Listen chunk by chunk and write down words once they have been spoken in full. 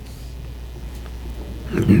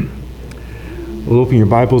We'll open your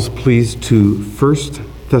Bibles, please, to 1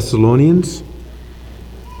 Thessalonians.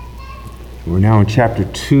 We're now in chapter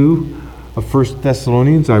 2 of 1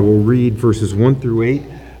 Thessalonians. I will read verses 1 through 8,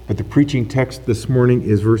 but the preaching text this morning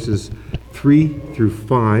is verses 3 through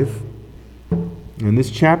 5. In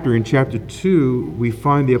this chapter, in chapter 2, we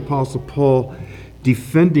find the Apostle Paul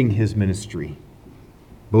defending his ministry,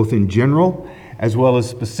 both in general as well as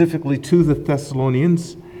specifically to the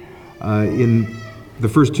Thessalonians. In the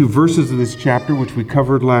first two verses of this chapter, which we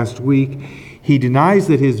covered last week, he denies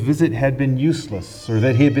that his visit had been useless or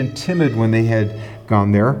that he had been timid when they had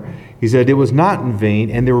gone there. He said it was not in vain,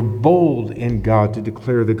 and they were bold in God to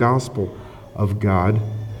declare the gospel of God.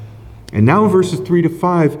 And now in verses 3 to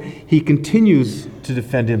 5, he continues to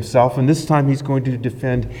defend himself, and this time he's going to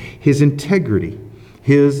defend his integrity,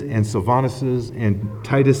 his and Silvanus's and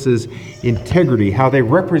Titus's integrity, how they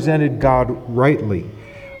represented God rightly,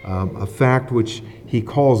 a fact which he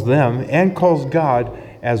calls them and calls God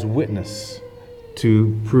as witness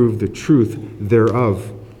to prove the truth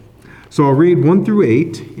thereof. So I'll read 1 through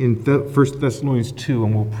 8 in 1 Thessalonians 2,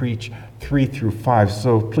 and we'll preach 3 through 5.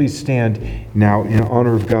 So please stand now in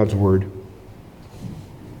honor of God's word.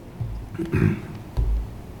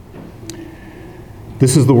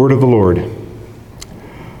 This is the word of the Lord.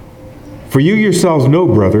 For you yourselves know,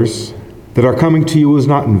 brothers, that our coming to you was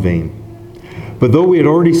not in vain. But though we had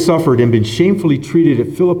already suffered and been shamefully treated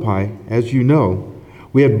at Philippi, as you know,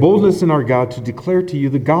 we had boldness in our God to declare to you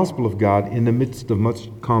the gospel of God in the midst of much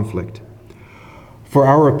conflict. For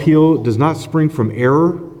our appeal does not spring from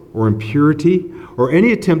error or impurity or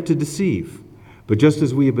any attempt to deceive, but just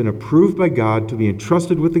as we have been approved by God to be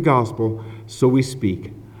entrusted with the gospel, so we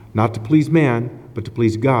speak, not to please man, but to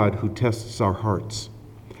please God who tests our hearts.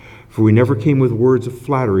 For we never came with words of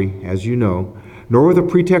flattery, as you know, nor with a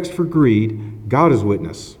pretext for greed. God is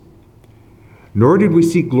witness. Nor did we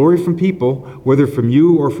seek glory from people, whether from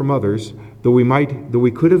you or from others, though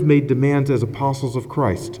we could have made demands as apostles of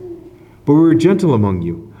Christ. But we were gentle among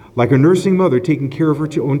you, like a nursing mother taking care of her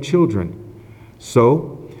own children.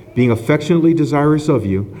 So, being affectionately desirous of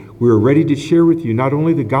you, we were ready to share with you not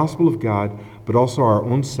only the gospel of God, but also our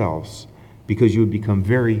own selves, because you have become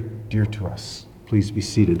very dear to us. Please be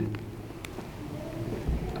seated.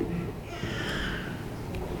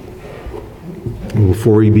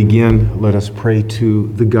 Before we begin, let us pray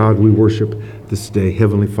to the God we worship this day.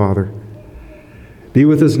 Heavenly Father, be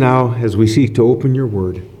with us now as we seek to open your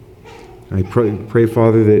word. I pray,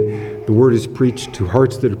 Father, that the word is preached to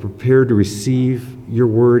hearts that are prepared to receive your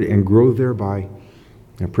word and grow thereby.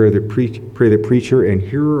 I pray that preacher and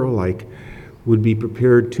hearer alike would be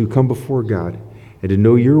prepared to come before God and to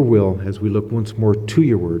know your will as we look once more to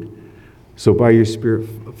your word. So by your Spirit,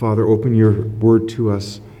 Father, open your word to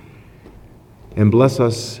us and bless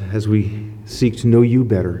us as we seek to know you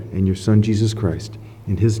better and your Son, Jesus Christ.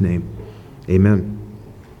 In his name, amen.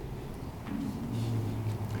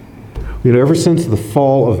 You know, ever since the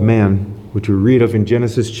fall of man, which we read of in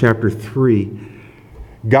Genesis chapter 3,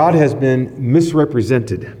 God has been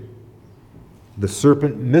misrepresented. The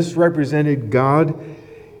serpent misrepresented God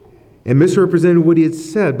and misrepresented what he had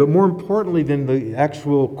said. But more importantly than the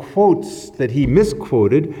actual quotes that he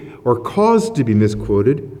misquoted or caused to be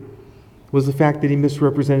misquoted was the fact that he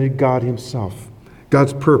misrepresented God himself,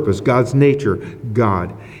 God's purpose, God's nature,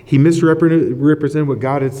 God. He misrepresented what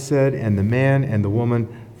God had said, and the man and the woman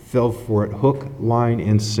fell for it, hook, line,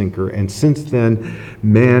 and sinker. And since then,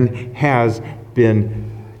 man has been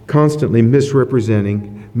constantly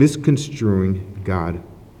misrepresenting, misconstruing God.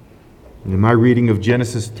 In my reading of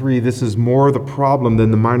Genesis 3, this is more the problem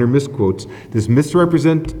than the minor misquotes. This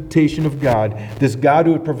misrepresentation of God, this God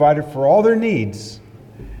who had provided for all their needs.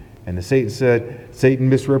 And Satan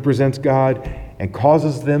misrepresents God and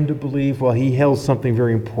causes them to believe, well, he held something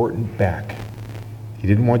very important back. He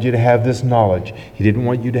didn't want you to have this knowledge. He didn't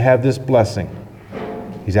want you to have this blessing.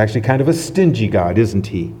 He's actually kind of a stingy God, isn't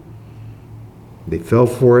he? They fell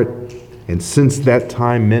for it, and since that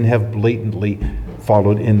time, men have blatantly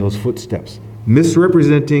followed in those footsteps,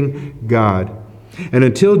 misrepresenting God. And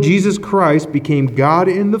until Jesus Christ became God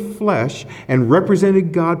in the flesh and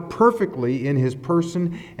represented God perfectly in his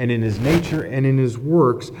person and in his nature and in his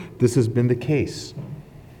works, this has been the case.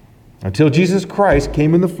 Until Jesus Christ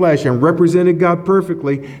came in the flesh and represented God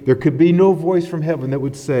perfectly, there could be no voice from heaven that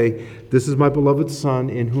would say, "This is my beloved Son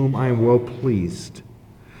in whom I am well pleased."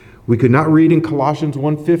 We could not read in Colossians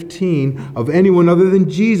 1:15 of anyone other than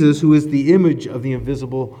Jesus, who is the image of the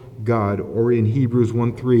invisible God, or in Hebrews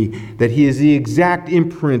 1:3, that he is the exact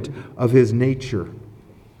imprint of his nature.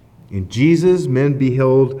 In Jesus, men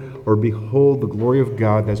beheld or behold the glory of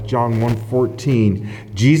God. That's John 1:14.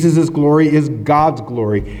 Jesus' glory is God's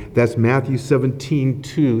glory. That's Matthew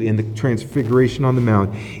 17:2 in the Transfiguration on the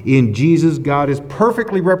Mount. In Jesus, God is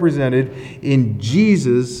perfectly represented. In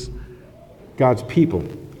Jesus, God's people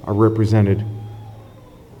are represented.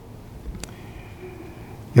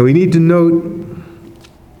 And we need to note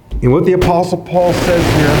in what the Apostle Paul says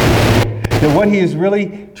here, that what he is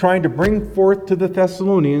really trying to bring forth to the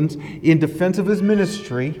Thessalonians in defense of his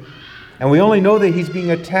ministry, and we only know that he's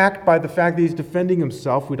being attacked by the fact that he's defending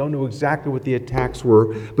himself. We don't know exactly what the attacks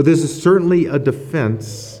were, but this is certainly a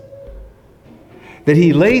defense. That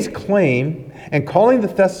he lays claim and calling the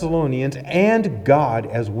Thessalonians and God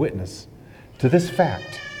as witness to this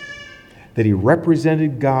fact, that he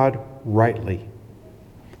represented God rightly.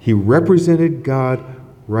 He represented God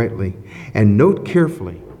rightly. And note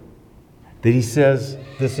carefully that he says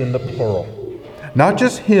this in the plural. Not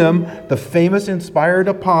just him, the famous inspired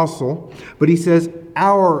apostle, but he says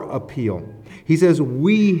our appeal. He says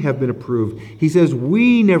we have been approved. He says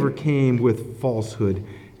we never came with falsehood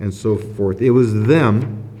and so forth. It was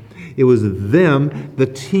them,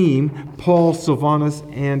 the team, Paul, Silvanus,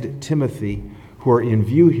 and Timothy, who are in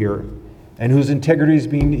view here and whose integrity is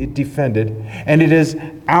being defended. And it is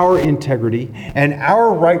our integrity and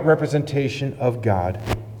our right representation of God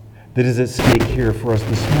that is at stake here for us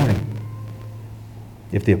this morning.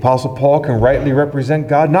 If the Apostle Paul can rightly represent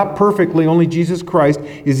God, not perfectly, only Jesus Christ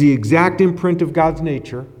is the exact imprint of God's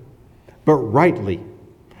nature, but rightly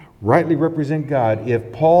represent God.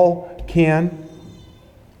 If Paul can,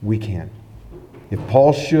 we can. If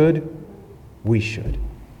Paul should, we should.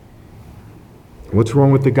 What's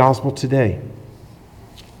wrong with the gospel today?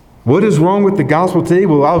 What is wrong with the gospel today?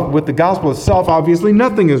 Well, with the gospel itself, obviously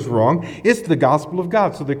nothing is wrong. It's the gospel of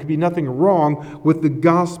God, so there could be nothing wrong with the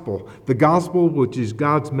gospel. The gospel, which is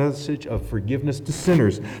God's message of forgiveness to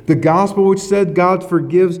sinners. The gospel which said God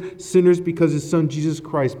forgives sinners because his Son Jesus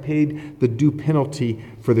Christ paid the due penalty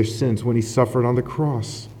for their sins when he suffered on the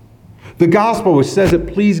cross. The gospel which says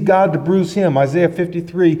it pleased God to bruise him, Isaiah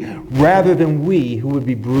 53, rather than we who would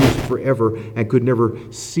be bruised forever and could never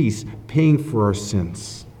cease paying for our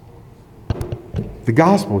sins. The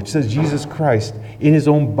gospel which says Jesus Christ in his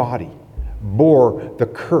own body bore the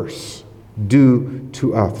curse due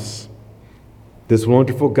to us. This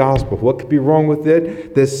wonderful gospel, what could be wrong with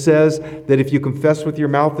it? This says that if you confess with your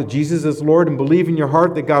mouth that Jesus is Lord and believe in your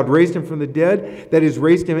heart that God raised him from the dead, that is,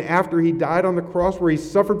 raised him after he died on the cross where he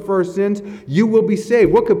suffered for our sins, you will be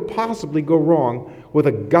saved. What could possibly go wrong with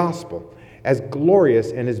a gospel as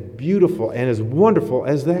glorious and as beautiful and as wonderful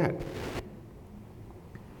as that?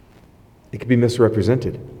 It could be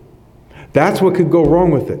misrepresented. That's what could go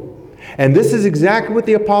wrong with it. And this is exactly what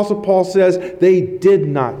the Apostle Paul says they did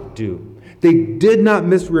not do. They did not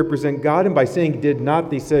misrepresent God, and by saying did not,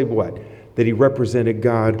 they say what? That he represented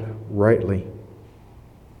God rightly.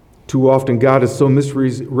 Too often God is so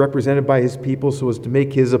misrepresented by his people so as to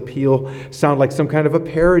make his appeal sound like some kind of a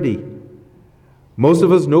parody. Most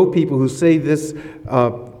of us know people who say this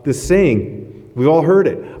saying. We've all heard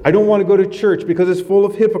it. I don't want to go to church because it's full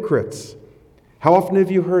of hypocrites. How often have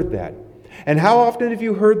you heard that? And how often have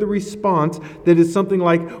you heard the response that is something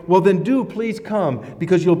like, well, then do please come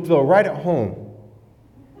because you'll feel right at home.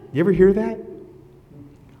 You ever hear that?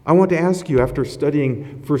 I want to ask you, after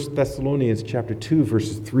studying 1 Thessalonians chapter 2,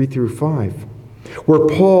 verses 3 through 5, where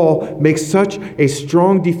Paul makes such a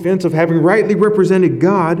strong defense of having rightly represented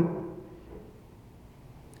God,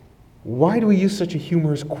 why do we use such a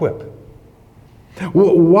humorous quip?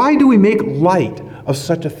 Why do we make light of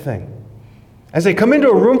such a thing? As they come into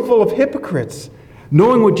a room full of hypocrites,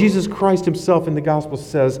 knowing what Jesus Christ himself in the gospel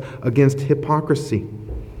says against hypocrisy.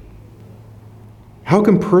 How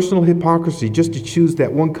can personal hypocrisy, just to choose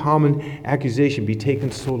that one common accusation, be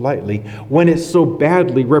taken so lightly when it so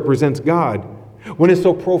badly represents God? When it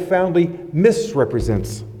so profoundly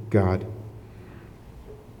misrepresents God?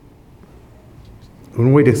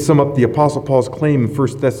 One way to sum up the Apostle Paul's claim in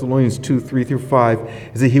 1 Thessalonians 2, 3 through 5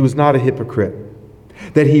 is that he was not a hypocrite.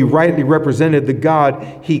 That he rightly represented the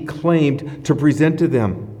God he claimed to present to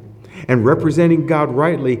them. And representing God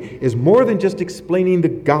rightly is more than just explaining the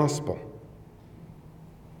gospel.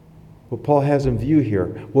 What Paul has in view here,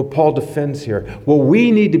 what Paul defends here, what we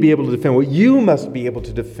need to be able to defend, what you must be able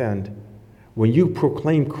to defend when you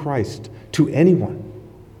proclaim Christ to anyone,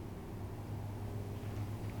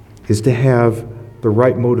 is to have the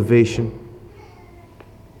right motivation,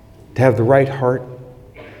 to have the right heart,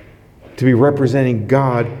 to be representing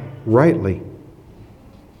God rightly.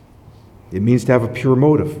 It means to have a pure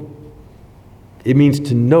motive. It means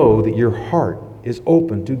to know that your heart is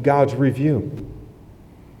open to God's review.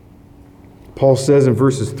 Paul says in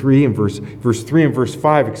verse 3 and verse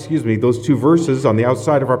 5, those two verses on the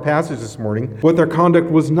outside of our passage this morning, what their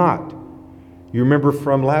conduct was not. You remember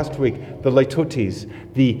from last week, the litotes,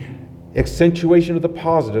 the accentuation of the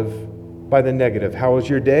positive by the negative. How was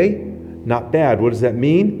your day? Not bad. What does that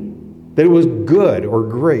mean? That it was good or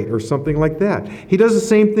great or something like that. He does the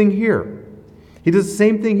same thing here. He does the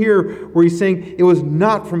same thing here where he's saying it was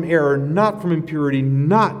not from error, not from impurity,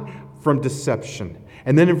 not from deception.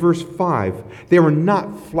 And then in verse 5, they were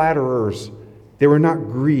not flatterers. They were not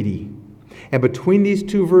greedy. And between these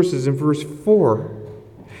two verses, in verse 4,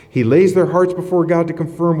 he lays their hearts before God to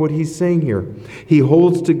confirm what he's saying here. He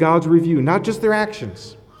holds to God's review, not just their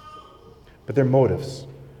actions, but their motives.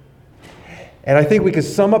 And I think we could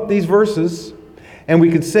sum up these verses, and we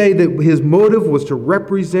could say that his motive was to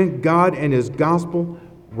represent God and his gospel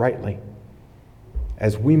rightly,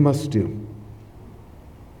 as we must do.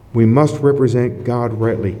 We must represent God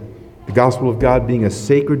rightly. The gospel of God being a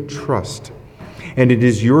sacred trust. And it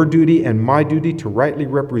is your duty and my duty to rightly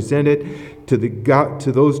represent it to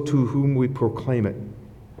those to whom we proclaim it.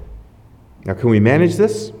 Now, can we manage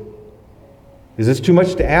this? Is this too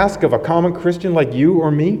much to ask of a common Christian like you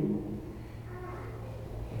or me?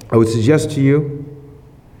 I would suggest to you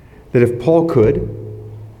that if Paul could,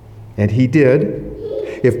 and he did,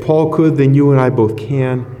 if Paul could, then you and I both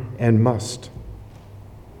can and must.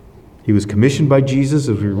 He was commissioned by Jesus,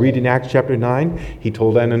 as we read in Acts chapter 9. He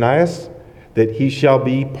told Ananias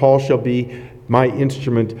that Paul shall be my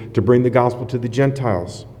instrument to bring the gospel to the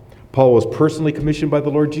Gentiles. Paul was personally commissioned by the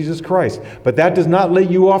Lord Jesus Christ. But that does not let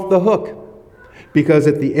you off the hook. Because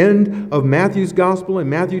at the end of Matthew's gospel, in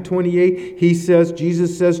Matthew 28,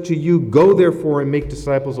 Jesus says to you, go therefore and make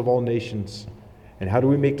disciples of all nations. And how do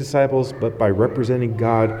we make disciples? But by representing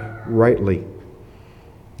God rightly.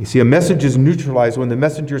 You see, a message is neutralized when the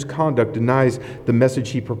messenger's conduct denies the message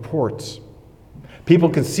he purports. People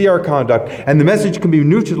can see our conduct, and the message can be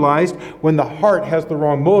neutralized when the heart has the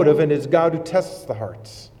wrong motive, and it's God who tests the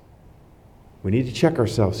hearts. We need to check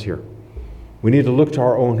ourselves here. We need to look to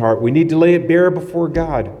our own heart. We need to lay it bare before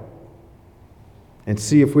God and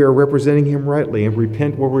see if we are representing him rightly and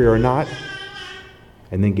repent where we are not,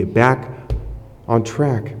 and then get back on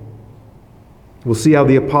track. We'll see how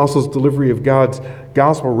the apostles' delivery of God's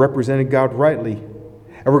gospel represented God rightly.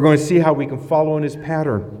 And we're going to see how we can follow in his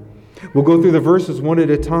pattern. We'll go through the verses one at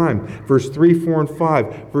a time. Verse 3, 4, and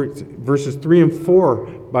 5. Verses 3 and 4,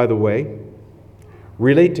 by the way,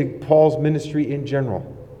 relate to Paul's ministry in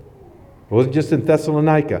general. It wasn't just in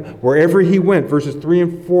Thessalonica. Wherever he went, verses 3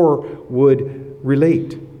 and 4 would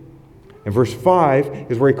relate. And verse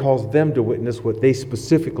 5 is where he calls them to witness what they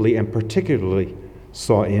specifically and particularly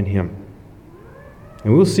saw in him.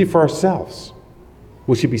 And we'll see for ourselves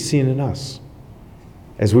what should be seen in us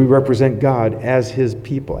as we represent God as his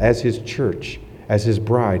people, as his church, as his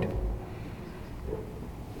bride.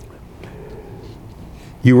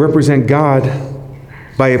 You represent God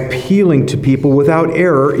by appealing to people without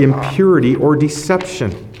error, impurity, or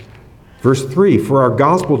deception. Verse 3, for our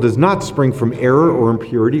gospel does not spring from error or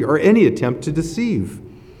impurity or any attempt to deceive.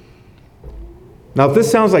 Now, if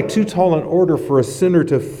this sounds like too tall an order for a sinner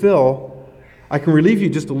to fill, I can relieve you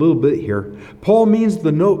just a little bit here. Paul means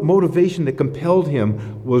the motivation that compelled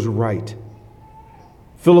him was right.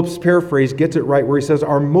 Philip's paraphrase gets it right where he says,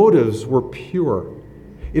 our motives were pure.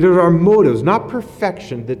 It is our motives, not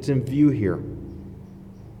perfection, that's in view here.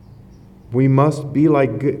 We must be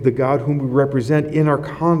like the God whom we represent in our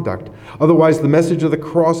conduct. Otherwise, the message of the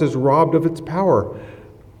cross is robbed of its power.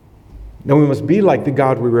 Now, we must be like the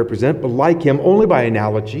God we represent, but like him only by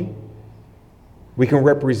analogy. We can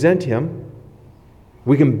represent him.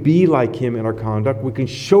 We can be like him in our conduct. We can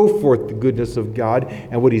show forth the goodness of God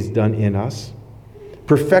and what he's done in us.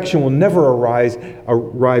 Perfection will never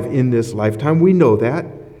arrive in this lifetime. We know that.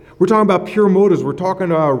 We're talking about pure motives. We're talking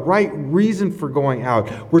about a right reason for going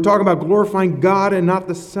out. We're talking about glorifying God and not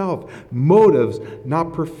the self. Motives,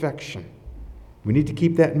 not perfection. We need to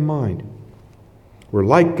keep that in mind. We're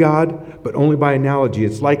like God, but only by analogy.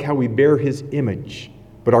 It's like how we bear his image.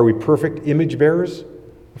 But are we perfect image bearers?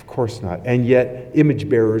 Of course not. And yet, image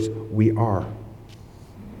bearers we are.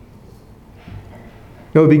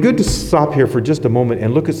 Now, it would be good to stop here for just a moment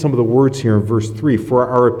and look at some of the words here in verse 3. For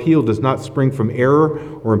our appeal does not spring from error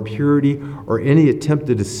or impurity or any attempt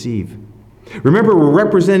to deceive. Remember, we're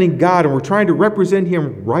representing God and we're trying to represent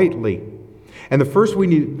him rightly. And the first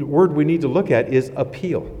word we need to look at is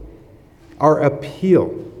appeal. Our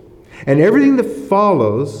appeal. And everything that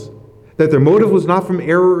follows, that their motive was not from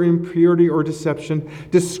error, impurity, or deception,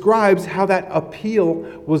 describes how that appeal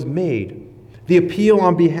was made. The appeal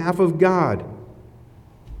on behalf of God.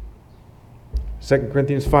 2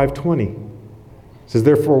 Corinthians 5:20. says,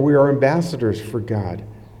 therefore we are ambassadors for God,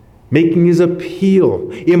 making his appeal,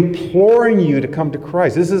 imploring you to come to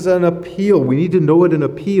Christ. This is an appeal. We need to know what an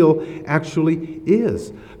appeal actually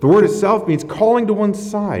is. The word itself means calling to one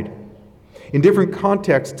side. In different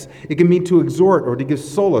contexts, it can mean to exhort or to give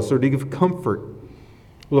solace or to give comfort.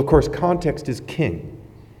 Well, of course, context is king.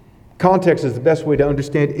 Context is the best way to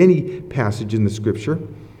understand any passage in the Scripture.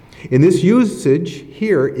 In this usage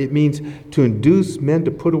here, it means to induce men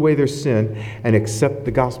to put away their sin and accept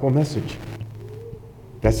the gospel message.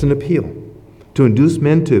 That's an appeal. To induce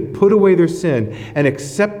men to put away their sin and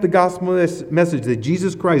accept the gospel message that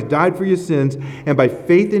Jesus Christ died for your sins, and by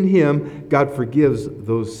faith in him, God forgives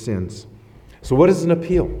those sins. So what is an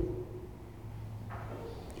appeal?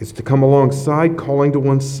 It's to come alongside, calling to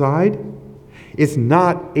one side. It's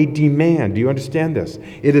not a demand. Do you understand this?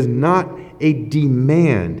 It is not a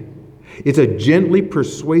demand. It's a gently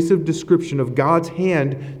persuasive description of God's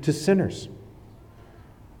hand to sinners.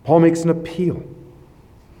 Paul makes an appeal.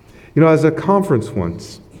 You know, I was at a conference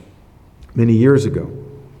once, many years ago,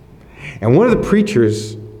 and one of the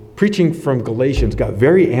preachers preaching from Galatians got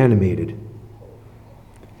very animated.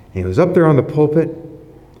 And he was up there on the pulpit,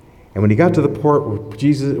 and when he got to the part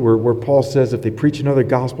where Paul says, if they preach another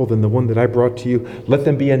gospel than the one that I brought to you, let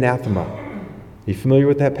them be anathema. Are you familiar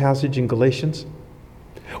with that passage in Galatians?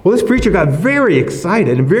 Well, this preacher got very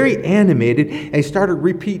excited and very animated, and he started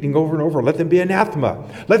repeating over and over, let them be anathema,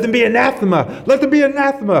 let them be anathema, let them be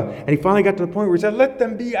anathema. And he finally got to the point where he said, let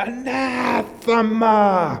them be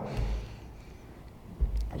anathema.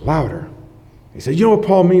 Louder. He said, you know what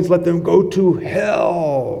Paul means? Let them go to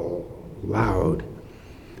hell. Loud.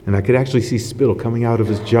 And I could actually see spittle coming out of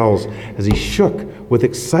his jowls as he shook with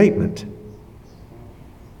excitement.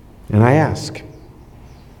 And I ask,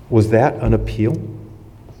 was that an appeal?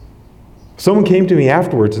 Someone came to me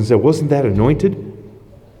afterwards and said, wasn't that anointed?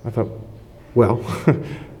 I thought, well,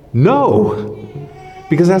 no,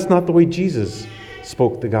 because that's not the way Jesus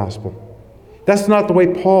spoke the gospel. That's not the way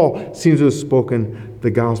Paul seems to have spoken the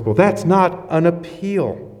gospel. That's not an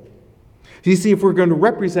appeal. You see, if we're going to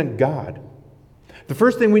represent God, the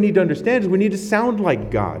first thing we need to understand is we need to sound like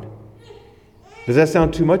God. Does that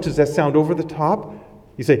sound too much? Does that sound over the top?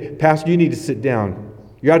 You say, Pastor, you need to sit down.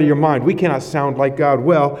 You're out of your mind. We cannot sound like God.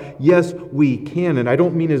 Well, yes, we can. And I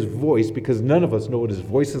don't mean his voice, because none of us know what his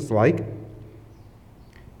voice is like.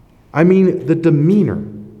 I mean the demeanor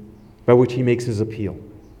by which he makes his appeal.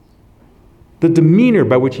 The demeanor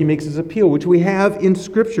by which he makes his appeal, which we have in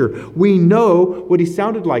Scripture. We know what he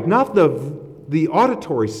sounded like. Not the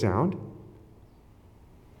auditory sound,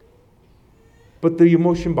 but the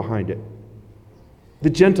emotion behind it.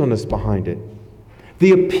 The gentleness behind it.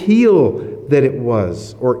 The appeal that it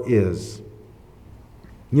was or is.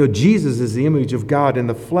 You know, Jesus is the image of God in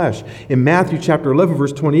the flesh. In Matthew chapter 11,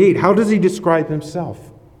 verse 28, how does he describe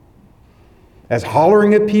himself? As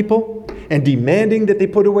hollering at people and demanding that they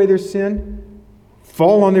put away their sin,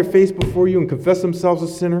 fall on their face before you and confess themselves a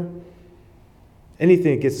sinner?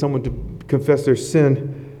 Anything that gets someone to confess their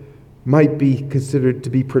sin might be considered to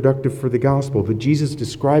be productive for the gospel. But Jesus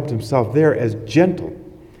described himself there as gentle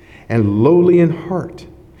and lowly in heart.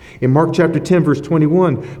 In Mark chapter 10, verse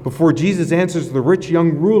 21, before Jesus answers the rich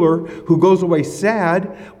young ruler who goes away sad,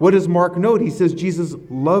 what does Mark note? He says Jesus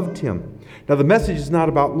loved him. Now, the message is not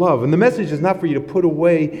about love, and the message is not for you to put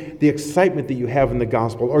away the excitement that you have in the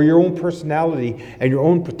gospel or your own personality and your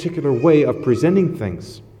own particular way of presenting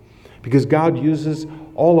things, because God uses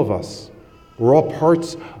all of us. We're all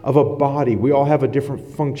parts of a body. We all have a different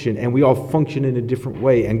function, and we all function in a different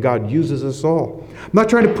way, and God uses us all. I'm not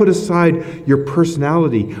trying to put aside your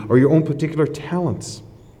personality or your own particular talents.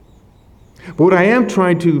 But what I am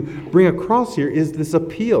trying to bring across here is this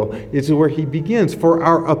appeal. It's where he begins, for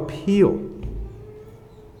our appeal.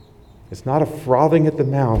 It's not a frothing at the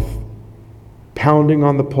mouth, pounding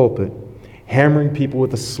on the pulpit, hammering people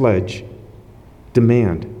with a sledge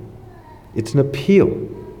demand. It's an appeal.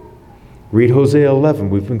 Read Hosea 11.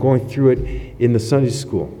 We've been going through it in the Sunday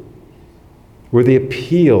school, where the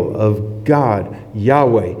appeal of God,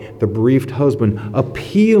 Yahweh, the bereaved husband,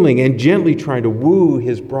 appealing and gently trying to woo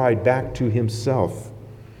his bride back to himself.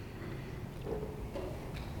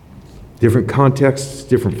 Different contexts,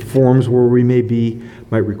 different forms where we may be,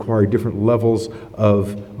 might require different levels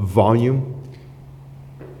of volume.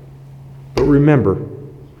 But remember,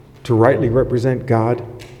 to rightly represent God,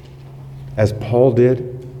 as Paul did,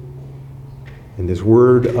 and this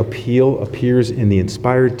word appeal appears in the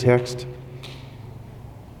inspired text,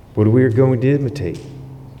 what are we going to imitate?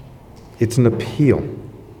 It's an appeal.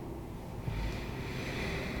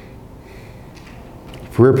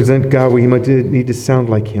 If we represent God, we might need to sound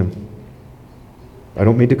like him. I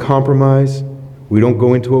don't mean to compromise. We don't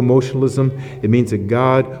go into emotionalism. It means that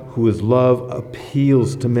God, who is love,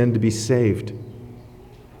 appeals to men to be saved.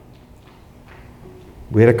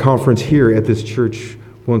 We had a conference here at this church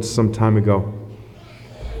once some time ago.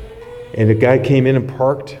 And a guy came in and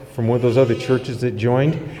parked from one of those other churches that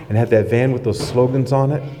joined and had that van with those slogans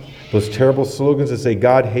on it. Those terrible slogans that say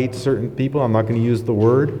God hates certain people. I'm not going to use the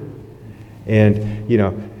word. And,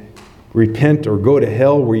 repent or go to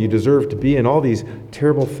hell where you deserve to be, and all these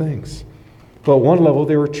terrible things. But at one level,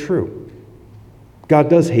 they were true. God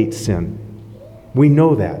does hate sin. We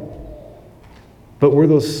know that. But were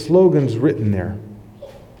those slogans written there?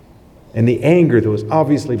 And the anger that was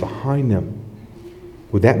obviously behind them,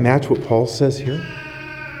 would that match what Paul says here?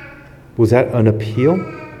 Was that an appeal?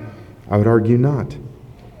 I would argue not.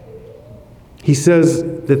 He says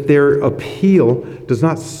that their appeal does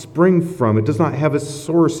not spring from, it does not have a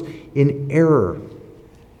source in error.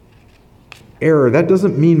 Error, that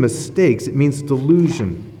doesn't mean mistakes, it means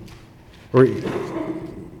delusion. Or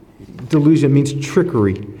delusion means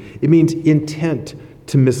trickery. It means intent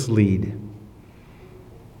to mislead.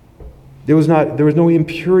 There was no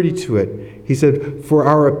impurity to it. He said, for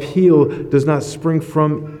our appeal does not spring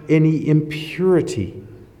from any impurity.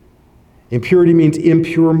 Impurity means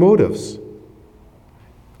impure motives.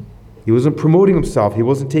 He wasn't promoting himself. He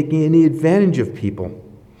wasn't taking any advantage of people.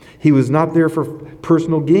 He was not there for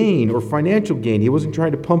personal gain or financial gain. He wasn't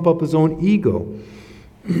trying to pump up his own ego.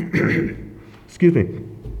 Excuse me.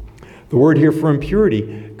 The word here for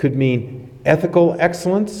impurity could mean ethical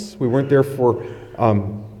excellence. We weren't there for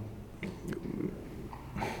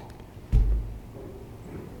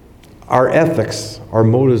our ethics, our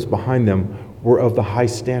motives behind them were of the high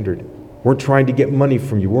standard. Weren't trying to get money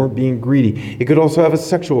from you, weren't being greedy. It could also have a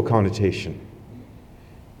sexual connotation,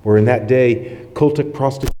 where in that day, cultic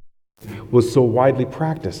prostitution was so widely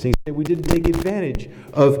practiced. And he said we didn't take advantage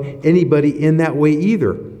of anybody in that way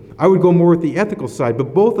either. I would go more with the ethical side,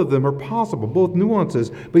 but both of them are possible, both nuances.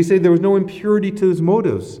 But he said there was no impurity to his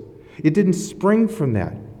motives. It didn't spring from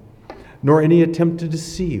that, nor any attempt to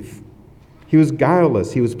deceive. He was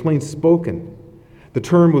guileless. He was plain spoken. The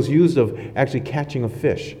term was used of actually catching a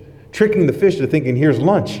fish, tricking the fish to thinking, here's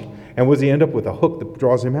lunch. And what does he end up with? A hook that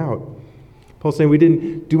draws him out. Paul's saying we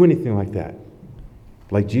didn't do anything like that.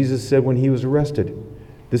 Like Jesus said when he was arrested,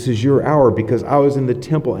 this is your hour because I was in the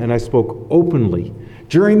temple and I spoke openly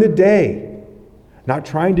during the day, not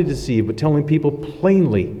trying to deceive, but telling people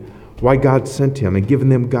plainly why God sent him and giving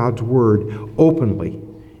them God's word openly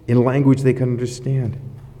in language they can understand.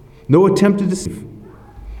 No attempt to deceive.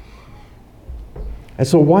 And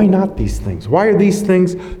so why not these things? Why are these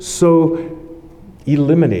things so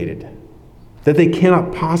eliminated that they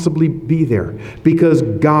cannot possibly be there? Because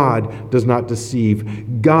God does not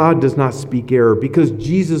deceive. God does not speak error. Because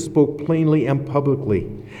Jesus spoke plainly and publicly.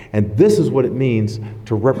 And this is what it means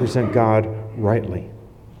to represent God rightly.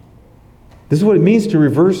 This is what it means to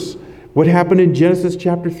reverse what happened in Genesis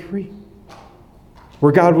chapter 3,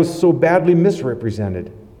 where God was so badly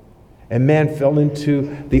misrepresented and man fell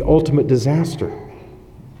into the ultimate disaster.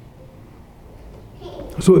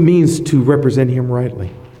 So it means to represent him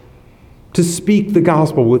rightly. To speak the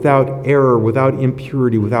gospel without error, without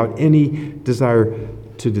impurity, without any desire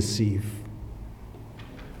to deceive.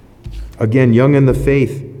 Again, young in the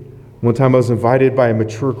faith, one time I was invited by a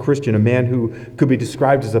mature Christian, a man who could be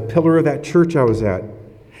described as a pillar of that church I was at.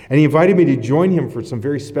 And he invited me to join him for some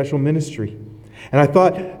very special ministry. And I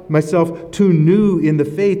thought myself too new in the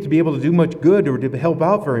faith to be able to do much good or to help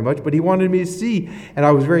out very much, but he wanted me to see, and I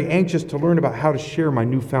was very anxious to learn about how to share my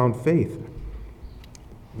newfound faith.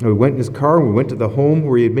 And we went in his car and we went to the home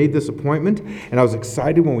where he had made this appointment, and I was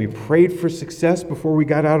excited when we prayed for success before we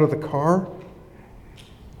got out of the car.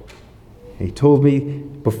 And he told me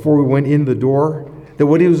before we went in the door that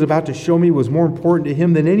what he was about to show me was more important to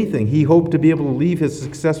him than anything. He hoped to be able to leave his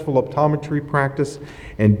successful optometry practice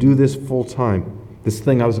and do this full time, this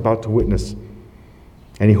thing I was about to witness.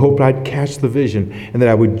 And he hoped I'd catch the vision and that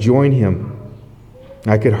I would join him.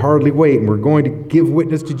 I could hardly wait, and we're going to give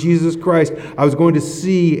witness to Jesus Christ. I was going to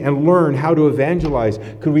see and learn how to evangelize.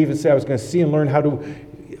 Could we even say I was going to see and learn how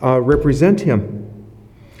to represent him?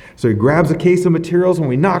 So he grabs a case of materials and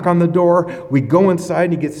we knock on the door. We go inside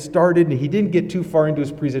and he gets started, and he didn't get too far into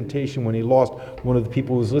his presentation when he lost one of the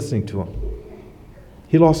people who was listening to him.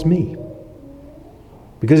 He lost me.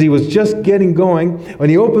 Because he was just getting going when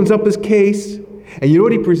he opens up his case, and you know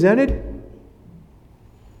what he presented?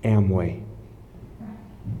 Amway.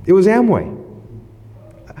 It was Amway.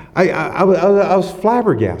 I was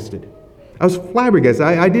flabbergasted. I was flabbergasted.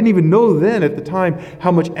 I didn't even know then at the time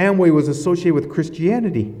how much Amway was associated with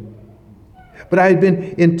Christianity. But I had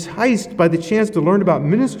been enticed by the chance to learn about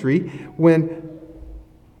ministry when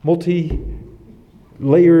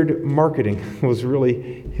Multi-layered marketing was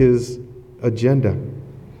really his agenda.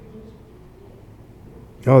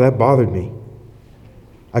 Oh, that bothered me.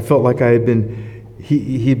 I felt like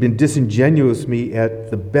he had been disingenuous me at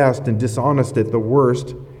the best and dishonest at the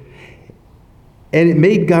worst. And it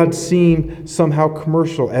made God seem somehow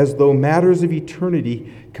commercial, as though matters of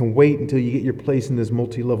eternity can wait until you get your place in this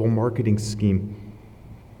multi-level marketing scheme.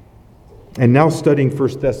 And now studying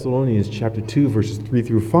 1 Thessalonians chapter 2, verses 3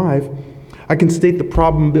 through 5, I can state the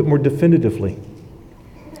problem a bit more definitively.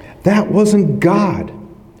 That wasn't God.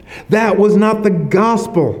 That was not the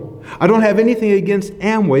gospel. I don't have anything against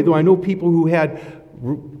Amway, though I know people who had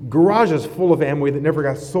garages full of Amway that never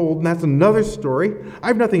got sold, and that's another story. I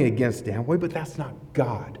have nothing against Amway, but that's not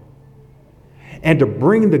God. And to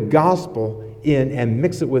bring the gospel in and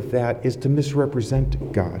mix it with that is to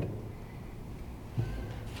misrepresent God.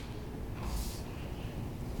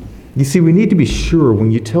 You see, we need to be sure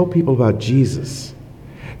when you tell people about Jesus,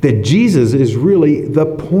 that Jesus is really the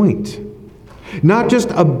point. Not just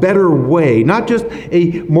a better way, not just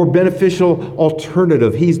a more beneficial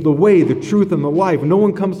alternative. He's the way, the truth, and the life. No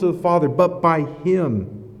one comes to the Father but by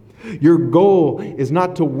Him. Your goal is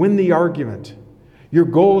not to win the argument. Your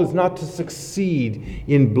goal is not to succeed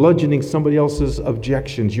in bludgeoning somebody else's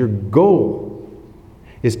objections. Your goal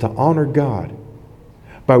is to honor God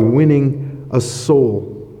by winning a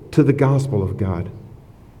soul to the gospel of God.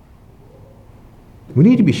 We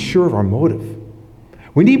need to be sure of our motive.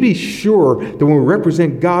 We need to be sure that when we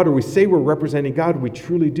represent God, or we say we're representing God, we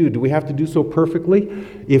truly do. Do we have to do so perfectly?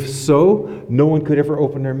 If so, no one could ever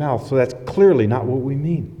open their mouth. So that's clearly not what we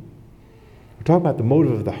mean. We're talking about the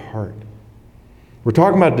motive of the heart. We're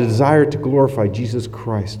talking about the desire to glorify Jesus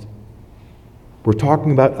Christ. We're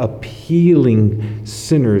talking about appealing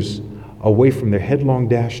sinners away from their headlong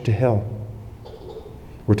dash to hell.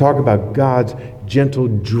 We're talking about God's gentle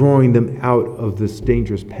drawing them out of this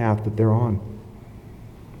dangerous path that they're on.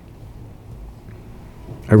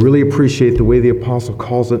 I really appreciate the way the apostle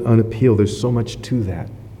calls it an appeal. There's so much to that.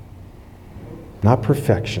 Not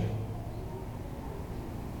perfection.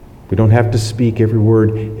 We don't have to speak every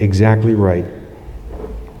word exactly right.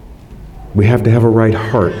 We have to have a right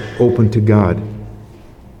heart open to God.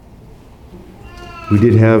 We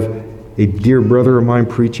did have a dear brother of mine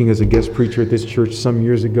preaching as a guest preacher at this church some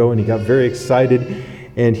years ago, and he got very excited,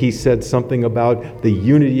 and he said something about the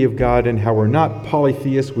unity of God and how we're not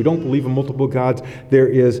polytheists. We don't believe in multiple gods. There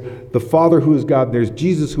is the Father who is God, and there's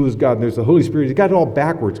Jesus who is God, and there's the Holy Spirit. He got it all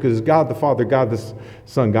backwards because it's God the Father, God the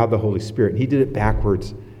Son, God the Holy Spirit. And he did it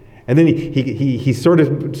backwards. And then he sort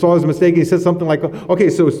of saw his mistake, and he said something like, okay,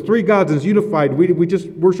 so it's three gods and it's unified. We just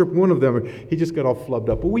worship one of them. He just got all flubbed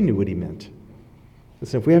up. But we knew what he meant.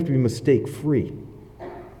 Listen, if we have to be mistake-free,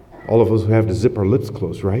 all of us have to zip our lips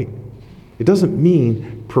closed, right? It doesn't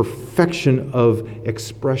mean perfection of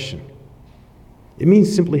expression. It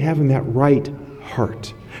means simply having that right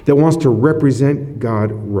heart that wants to represent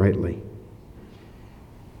God rightly.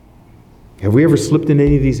 Have we ever slipped in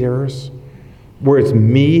any of these errors? Where it's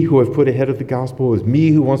me who have put ahead of the gospel, it's me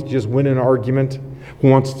who wants to just win an argument, who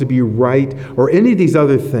wants to be right, or any of these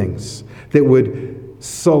other things that would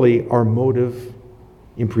sully our motive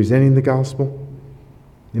in presenting the gospel.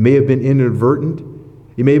 It may have been inadvertent.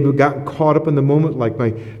 You may have gotten caught up in the moment like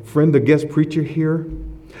my friend, the guest preacher here.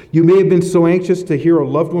 You may have been so anxious to hear a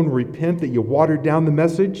loved one repent that you watered down the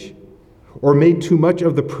message, or made too much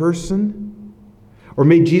of the person, or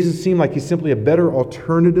made Jesus seem like he's simply a better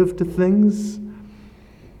alternative to things.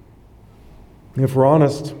 And if we're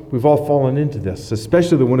honest, we've all fallen into this,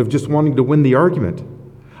 especially the one of just wanting to win the argument.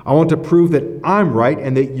 I want to prove that I'm right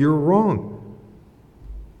and that you're wrong.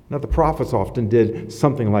 Now, the prophets often did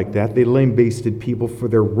something like that. They lambasted people for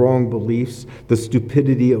their wrong beliefs, the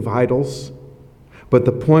stupidity of idols. But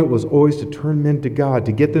the point was always to turn men to God,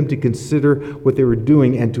 to get them to consider what they were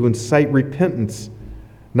doing and to incite repentance,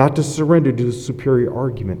 not to surrender to a superior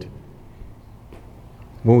argument.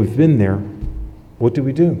 When we've been there, what do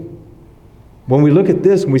we do? When we look at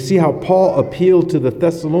this and we see how Paul appealed to the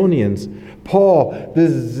Thessalonians, Paul,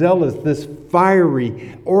 this zealous, this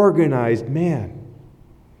fiery, organized man,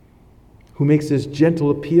 who makes this gentle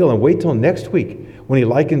appeal, and wait till next week when he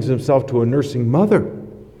likens himself to a nursing mother.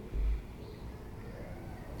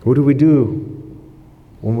 What do we do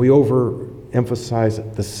when we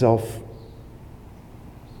overemphasize the self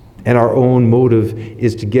and our own motive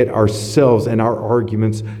is to get ourselves and our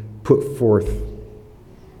arguments put forth?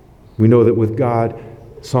 We know that with God,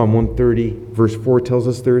 Psalm 130 verse 4 tells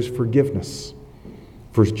us there is forgiveness.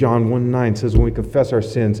 1 John 1:9 says when we confess our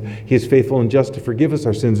sins, He is faithful and just to forgive us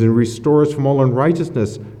our sins and restore us from all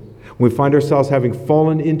unrighteousness. When we find ourselves having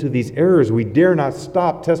fallen into these errors, we dare not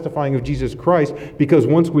stop testifying of Jesus Christ, because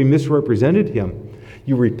once we misrepresented him,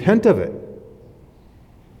 you repent of it.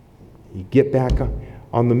 You get back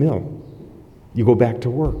on the mill. You go back to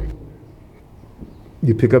work.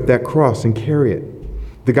 You pick up that cross and carry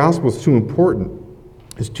it. The gospel is too important.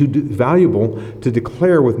 It's too valuable to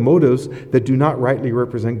declare with motives that do not rightly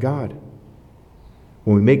represent God.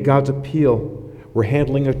 When we make God's appeal, we're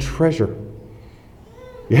handling a treasure.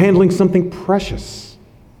 You're handling something precious.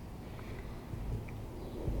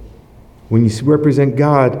 When you represent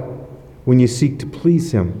God, when you seek to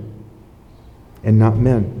please him and not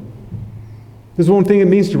men. There's one thing it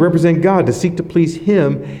means to represent God, to seek to please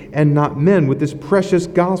him and not men with this precious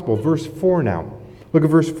gospel. Verse 4 now. Look at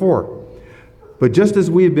verse 4. But just as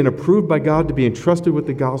we have been approved by God to be entrusted with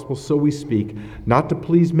the gospel, so we speak, not to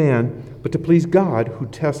please man, but to please God who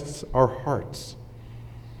tests our hearts.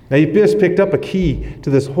 Now you just picked up a key to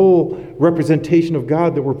this whole representation of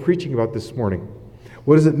God that we're preaching about this morning.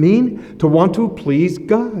 What does it mean? To want to please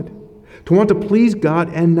God. To want to please God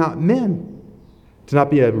and not men. To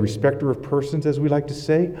not be a respecter of persons, as we like to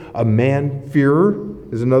say. A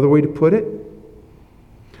man-fearer is another way to put it.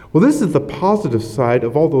 Well, this is the positive side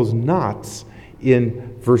of all those nots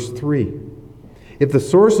in verse 3. If the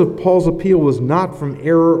source of Paul's appeal was not from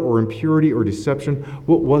error or impurity or deception,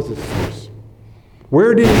 what was its source?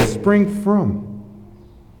 Where did it spring from?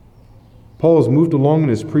 Paul was moved along in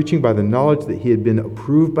his preaching by the knowledge that he had been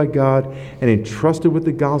approved by God and entrusted with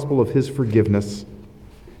the gospel of his forgiveness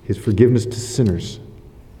to sinners.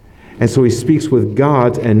 And so he speaks with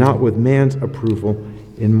God's and not with man's approval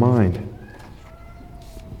in mind.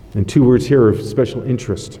 And two words here of special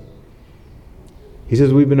interest. He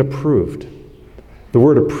says we've been approved. The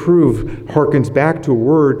word approved harkens back to a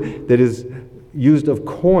word that is used of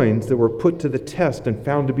coins that were put to the test and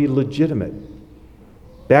found to be legitimate.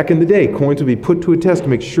 Back in the day, coins would be put to a test to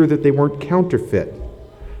make sure that they weren't counterfeit.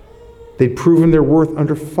 They'd proven their worth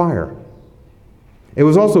under fire. It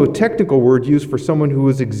was also a technical word used for someone who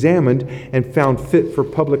was examined and found fit for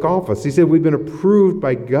public office. He said we've been approved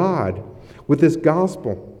by God with this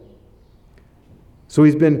gospel. So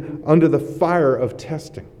he's been under the fire of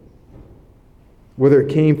testing. Whether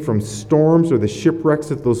it came from storms or the shipwrecks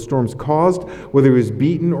that those storms caused, whether he was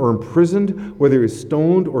beaten or imprisoned, whether he was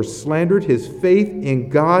stoned or slandered, his faith in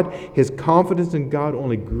God, his confidence in God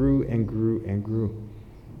only grew and grew and grew.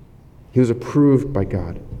 He was approved by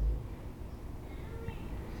God.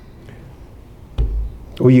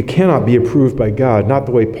 Well, you cannot be approved by God, not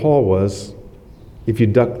the way Paul was, if you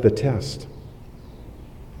duck the test.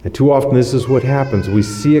 And too often this is what happens. We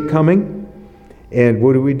see it coming, and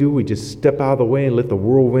what do? We just step out of the way and let the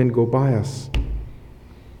whirlwind go by us.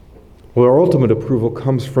 Well, our ultimate approval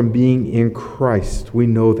comes from being in Christ. We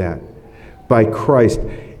know that. By Christ,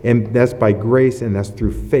 and that's by grace, and that's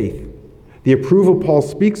through faith. The approval Paul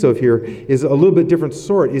speaks of here is a little bit different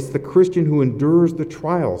sort. It's the Christian who endures the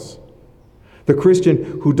trials. The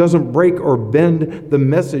Christian who doesn't break or bend the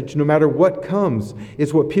message no matter what comes.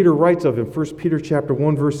 It's what Peter writes of in 1 Peter chapter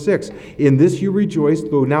 1, verse 6. In this you rejoice,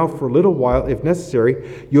 though now for a little while, if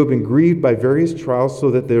necessary, you have been grieved by various trials,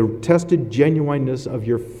 so that the tested genuineness of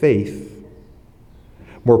your faith,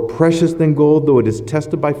 more precious than gold, though it is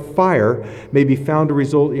tested by fire, may be found to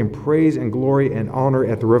result in praise and glory and honor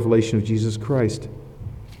at the revelation of Jesus Christ.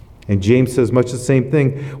 And James says much the same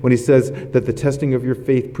thing when he says that the testing of your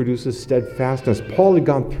faith produces steadfastness. Paul had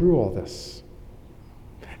gone through all this.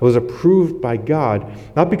 It was approved by God,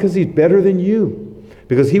 not because he's better than you,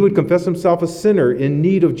 because he would confess himself a sinner in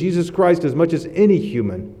need of Jesus Christ as much as any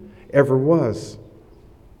human ever was.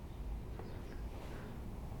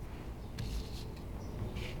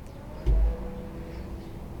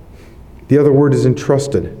 The other word is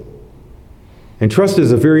entrusted. And trust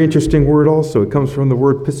is a very interesting word also. It comes from the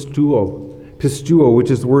word pistuo, which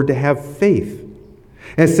is the word to have faith.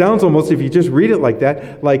 And it sounds almost, if you just read it like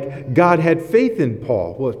that, like God had faith in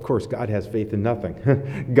Paul. Well, of course, God has faith in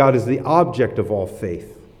nothing. God is the object of all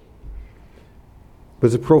faith. But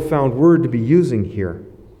it's a profound word to be using here.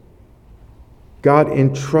 God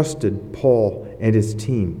entrusted Paul and his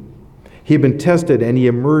team. He had been tested, and he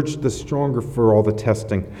emerged the stronger for all the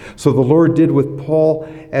testing. So the Lord did with Paul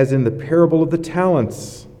as in the parable of the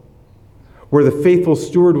talents, where the faithful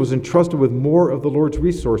steward was entrusted with more of the Lord's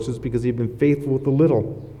resources because he had been faithful with the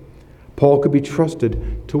little. Paul could be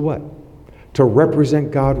trusted to what? To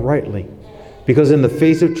represent God rightly. Because in the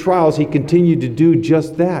face of trials, he continued to do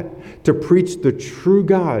just that, to preach the true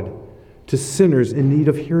God to sinners in need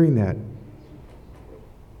of hearing that.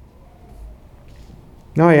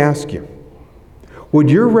 Now I ask you, Would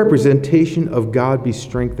your representation of God be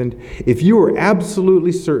strengthened if you were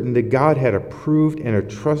absolutely certain that God had approved and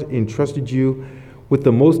entrusted you with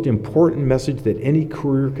the most important message that any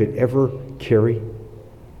career could ever carry?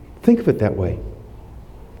 Think of it that way.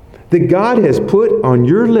 That God has put on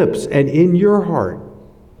your lips and in your heart,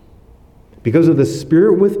 because of the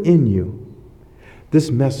Spirit within you, this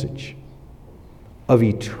message of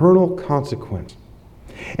eternal consequence.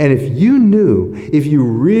 And if you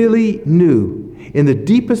really knew in the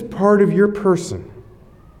deepest part of your person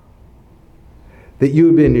that you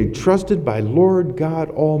have been entrusted by Lord God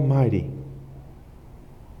Almighty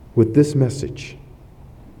with this message,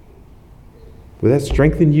 would that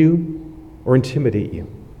strengthen you or intimidate you?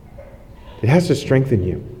 It has to strengthen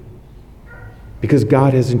you because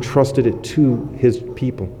God has entrusted it to His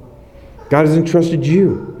people. God has entrusted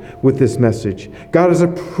you with this message. God has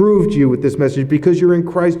approved you with this message because you're in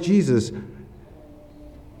Christ Jesus.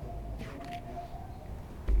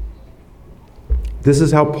 This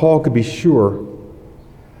is how Paul could be sure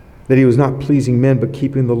that he was not pleasing men, but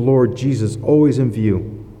keeping the Lord Jesus always in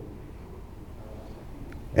view.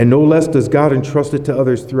 And no less does God entrust it to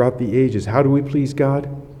others throughout the ages. How do we please God?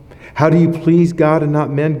 How do you please God and not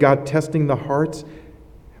men? God testing the hearts.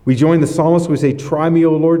 We join the psalmist. We say, "Try me,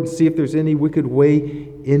 O Lord, and see if there's any wicked way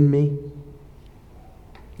in me."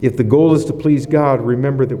 If the goal is to please God,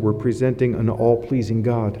 remember that we're presenting an all-pleasing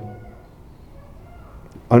God.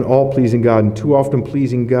 An all-pleasing God. And too often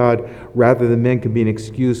pleasing God rather than men can be an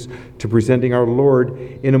excuse to presenting our Lord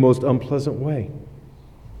in a most unpleasant way.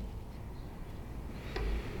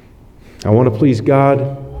 I want to please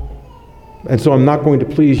God, and so I'm not going to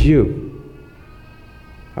please you.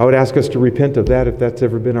 I would ask us to repent of that if that's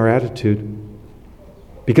ever been our attitude.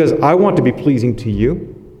 Because I want to be pleasing to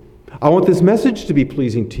you. I want this message to be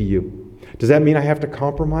pleasing to you. Does that mean I have to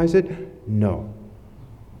compromise it? No.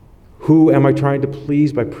 Who am I trying to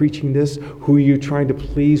please by preaching this? Who are you trying to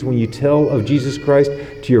please when you tell of Jesus Christ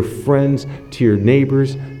to your friends, to your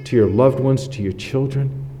neighbors, to your loved ones, to your children?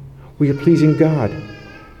 Well, you're pleasing God.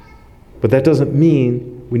 But that doesn't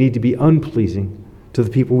mean we need to be unpleasing to the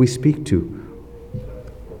people we speak to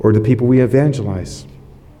or the people we evangelize.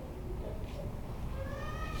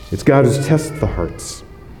 It's God who tests the hearts.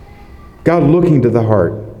 God looking to the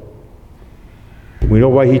heart. We know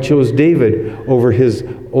why He chose David over his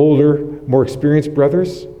older, more experienced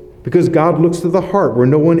brothers. Because God looks to the heart where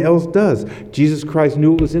no one else does. Jesus Christ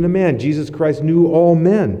knew it was in a man. Jesus Christ knew all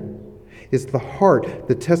men. It's the heart,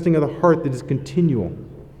 the testing of the heart that is continual.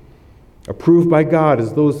 Approved by God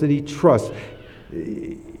as those that He trusts.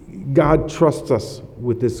 God trusts us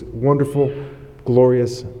with this wonderful,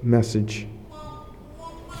 glorious message.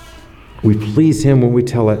 We please Him when we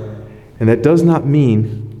tell it, and that does not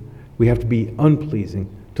mean we have to be unpleasing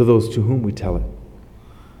to those to whom we tell it.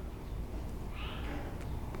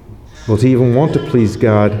 Well, to even want to please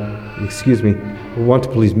God, want to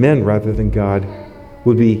please men rather than God,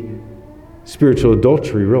 would be spiritual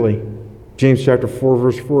adultery, really. James chapter 4,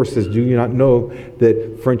 verse 4 says, "Do you not know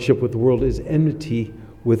that friendship with the world is enmity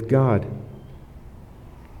with God?"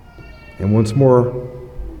 And once more,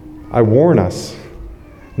 I warn us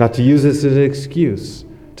not to use this as an excuse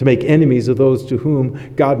to make enemies of those to whom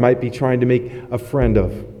God might be trying to make a friend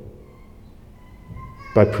of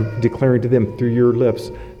by declaring to them through your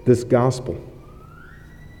lips this gospel.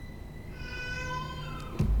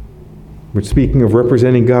 We're speaking of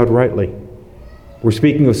representing God rightly. We're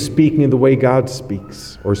speaking of speaking the way God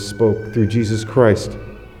speaks or spoke through Jesus Christ.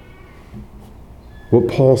 What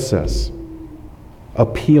Paul says,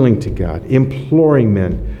 appealing to God, imploring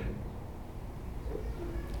men.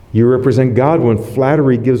 You represent God when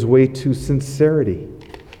flattery gives way to sincerity.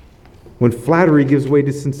 When flattery gives way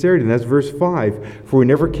to sincerity, and that's verse 5. "For we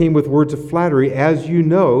never came with words of flattery, as you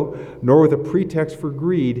know, nor with a pretext for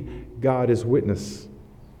greed. God is witness."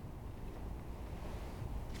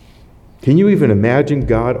 Can you even imagine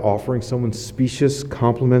God offering someone specious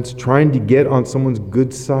compliments, trying to get on someone's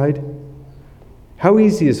good side? How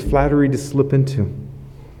easy is flattery to slip into?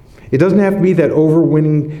 It doesn't have to be that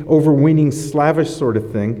overweening, slavish sort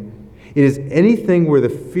of thing. It is anything where the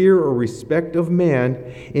fear or respect of man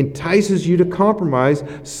entices you to compromise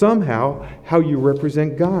somehow how you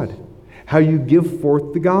represent God, how you give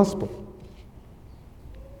forth the gospel.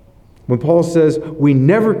 When Paul says, "we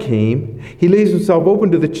never came," he leaves himself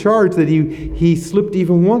open to the charge that he slipped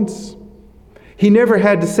even once. He never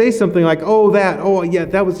had to say something like,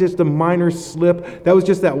 that was just a minor slip. That was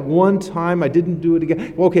just that one time I didn't do it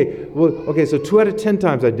again. Okay, so 2 out of 10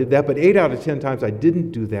 times I did that, but 8 out of 10 times I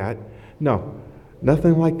didn't do that. No,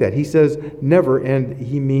 nothing like that. He says never, and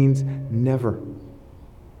he means never.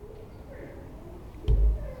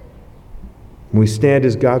 When we stand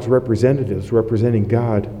as God's representatives, representing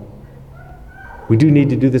God, we do need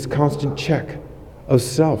to do this constant check of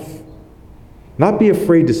self. Not be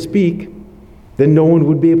afraid to speak, then no one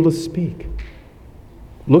would be able to speak.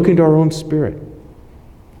 Look into our own spirit.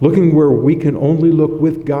 Looking where we can only look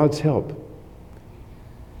with God's help.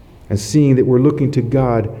 And seeing that we're looking to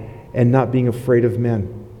God and not being afraid of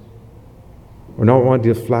men. Or not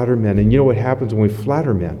wanting to flatter men. And you know what happens when we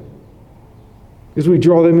flatter men? Is we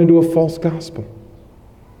draw them into a false gospel.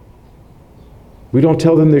 We don't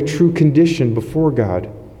tell them their true condition before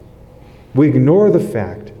God. We ignore the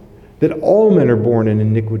fact that all men are born in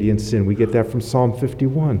iniquity and sin. We get that from Psalm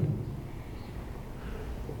 51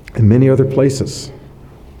 and many other places.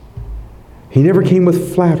 He never came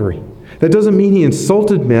with flattery. That doesn't mean he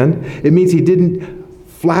insulted men. It means he didn't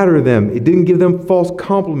flatter them. It didn't give them false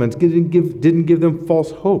compliments. Didn't give them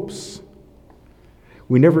false hopes.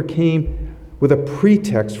 We never came with a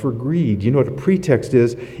pretext for greed. You know what a pretext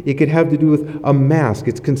is? It could have to do with a mask.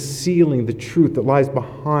 It's concealing the truth that lies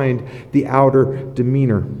behind the outer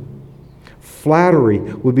demeanor. Flattery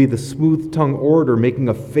would be the smooth-tongued orator making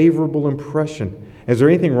a favorable impression. Is there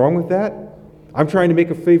anything wrong with that? I'm trying to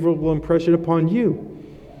make a favorable impression upon you.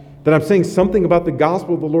 That I'm saying something about the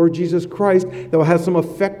gospel of the Lord Jesus Christ that will have some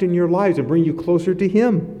effect in your lives and bring you closer to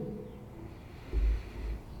Him.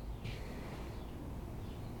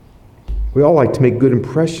 We all like to make good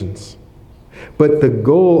impressions. But the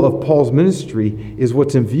goal of Paul's ministry is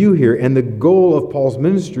what's in view here. And the goal of Paul's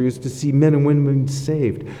ministry is to see men and women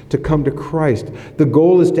saved, to come to Christ. The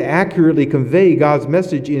goal is to accurately convey God's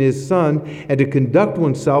message in His Son and to conduct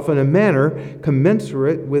oneself in a manner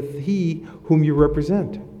commensurate with He whom you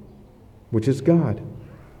represent, which is God.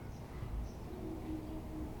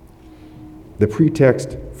 The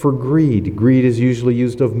pretext for greed. Greed is usually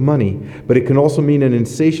used of money, but it can also mean an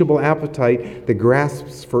insatiable appetite that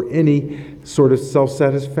grasps for any sort of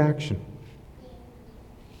self-satisfaction.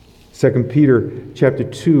 2 Peter chapter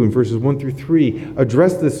 2 and verses 1 through 3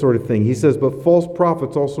 address this sort of thing. He says, "But false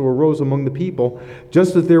prophets also arose among the people,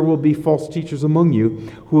 just as there will be false teachers among you,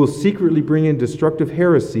 who will secretly bring in destructive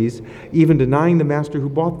heresies, even denying the master who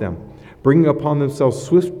bought them, bringing upon themselves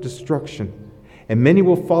swift destruction. And many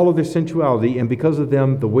will follow their sensuality, and because of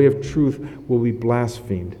them the way of truth will be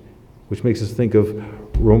blasphemed." Which makes us think of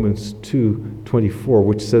Romans 2:24,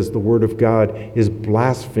 which says the word of God is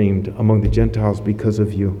blasphemed among the Gentiles because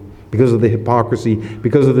of you, because of the hypocrisy,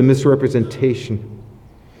 because of the misrepresentation.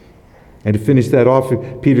 And to finish that off,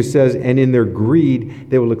 Peter says, "And in their greed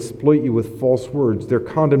they will exploit you with false words. Their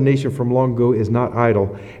condemnation from long ago is not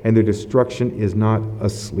idle, and their destruction is not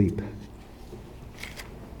asleep."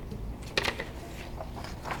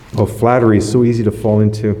 Oh, flattery is so easy to fall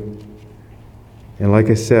into. And like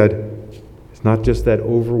I said, it's not just that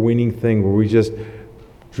overweening thing where we just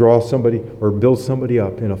draw somebody or build somebody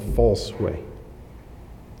up in a false way.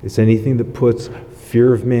 It's anything that puts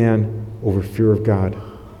fear of man over fear of God.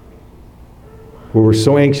 Where we're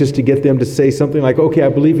so anxious to get them to say something like, "Okay, I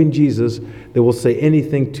believe in Jesus," that we'll say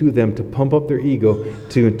anything to them to pump up their ego,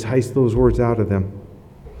 to entice those words out of them.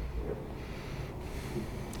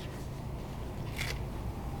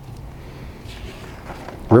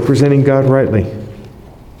 Representing God rightly.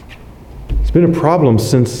 It's been a problem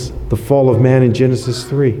since the fall of man in Genesis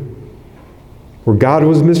 3, where God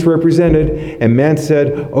was misrepresented and man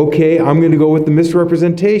said, "Okay, I'm going to go with the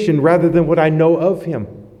misrepresentation rather than what I know of Him."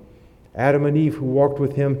 Adam and Eve, who walked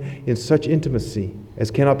with Him in such intimacy as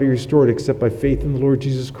cannot be restored except by faith in the Lord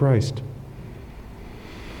Jesus Christ.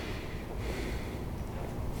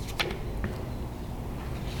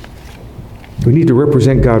 We need to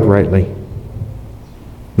represent God rightly.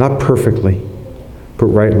 Not perfectly, but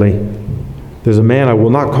rightly. There's a man I will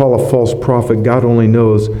not call a false prophet, God only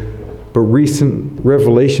knows, but recent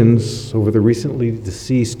revelations over the recently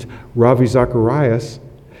deceased Ravi Zacharias,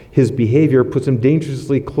 his behavior puts him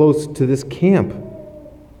dangerously close to this camp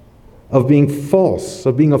of being false,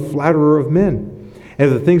 of being a flatterer of men.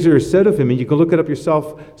 And the things that are said of him, and you can look it up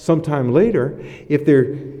yourself sometime later, if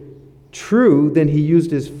they're true, then he used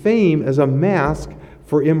his fame as a mask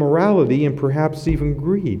for immorality and perhaps even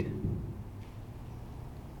greed.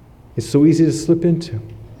 It's so easy to slip into,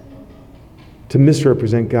 to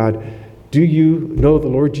misrepresent God. Do you know the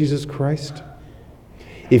Lord Jesus Christ?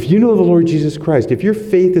 If you know the Lord Jesus Christ, if your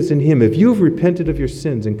faith is in Him, if you have repented of your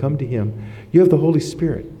sins and come to Him, you have the Holy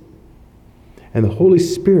Spirit. And the Holy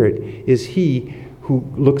Spirit is He who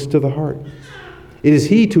looks to the heart. It is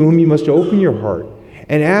He to whom you must open your heart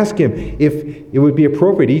and ask Him if it would be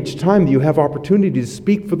appropriate each time that you have opportunity to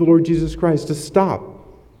speak for the Lord Jesus Christ to stop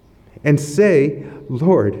and say,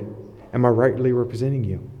 "Lord, am I rightly representing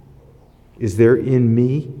You? Is there in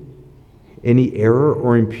me any error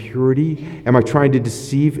or impurity? Am I trying to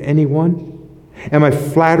deceive anyone? Am I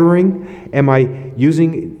flattering? Am I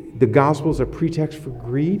using the gospel as a pretext for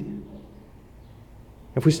greed?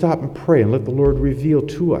 If we stop and pray and let the Lord reveal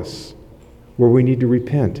to us where we need to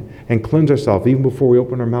repent and cleanse ourselves even before we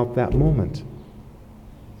open our mouth that moment,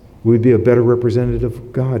 we'd be a better representative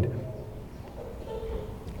of God.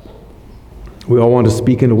 We all want to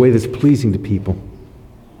speak in a way that's pleasing to people.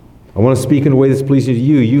 I want to speak in a way that's pleasing to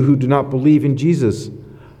you, you who do not believe in Jesus.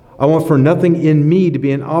 I want for nothing in me to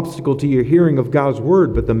be an obstacle to your hearing of God's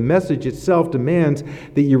word, but the message itself demands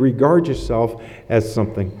that you regard yourself as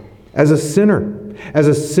something. As a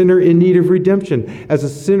sinner in need of redemption, as a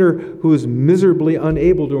sinner who is miserably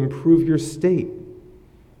unable to improve your state.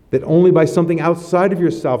 That only by something outside of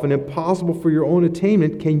yourself and impossible for your own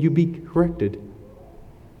attainment can you be corrected.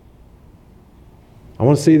 I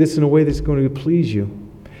want to say this in a way that's going to please you.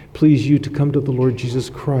 Please you to come to the Lord Jesus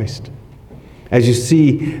Christ. As you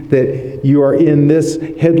see that you are in this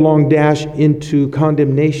headlong dash into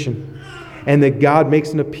condemnation, and that God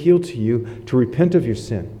makes an appeal to you to repent of your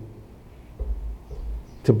sin,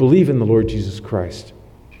 to believe in the Lord Jesus Christ,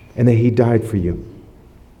 and that He died for you.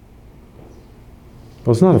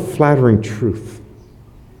 Well, it's not a flattering truth,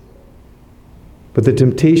 but the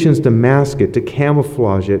temptations to mask it, to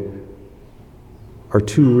camouflage it, are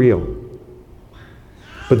too real.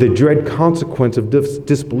 But the dread consequence of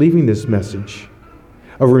disbelieving this message,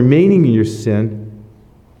 of remaining in your sin,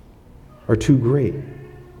 are too great.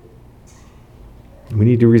 We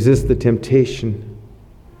need to resist the temptation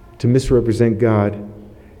to misrepresent God,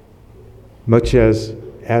 much as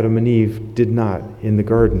Adam and Eve did not in the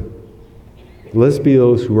garden. Let's be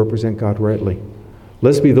those who represent God rightly.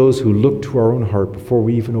 Let's be those who look to our own heart before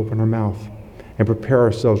we even open our mouth and prepare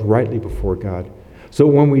ourselves rightly before God. So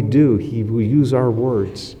when we do, He will use our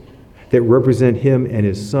words that represent Him and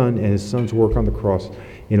His Son and His Son's work on the cross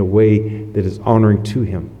in a way that is honoring to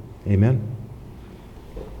Him. Amen.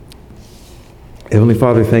 Heavenly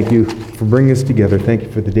Father, thank you for bringing us together. Thank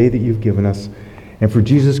you for the day that you've given us, and for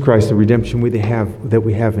Jesus Christ, the redemption that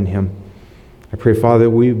we have in Him. I pray, Father,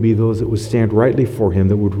 that we would be those that would stand rightly for Him,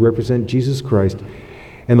 that would represent Jesus Christ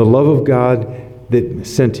and the love of God that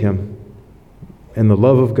sent Him, and the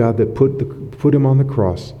love of God that put Him on the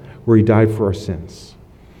cross where He died for our sins.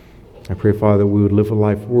 I pray, Father, that we would live a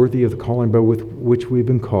life worthy of the calling by which we've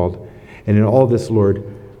been called. And in all this, Lord,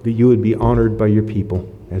 that you would be honored by your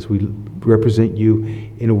people as we represent you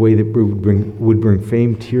in a way that would bring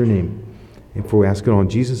fame to your name. And for we ask it all in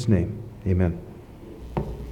Jesus' name, amen.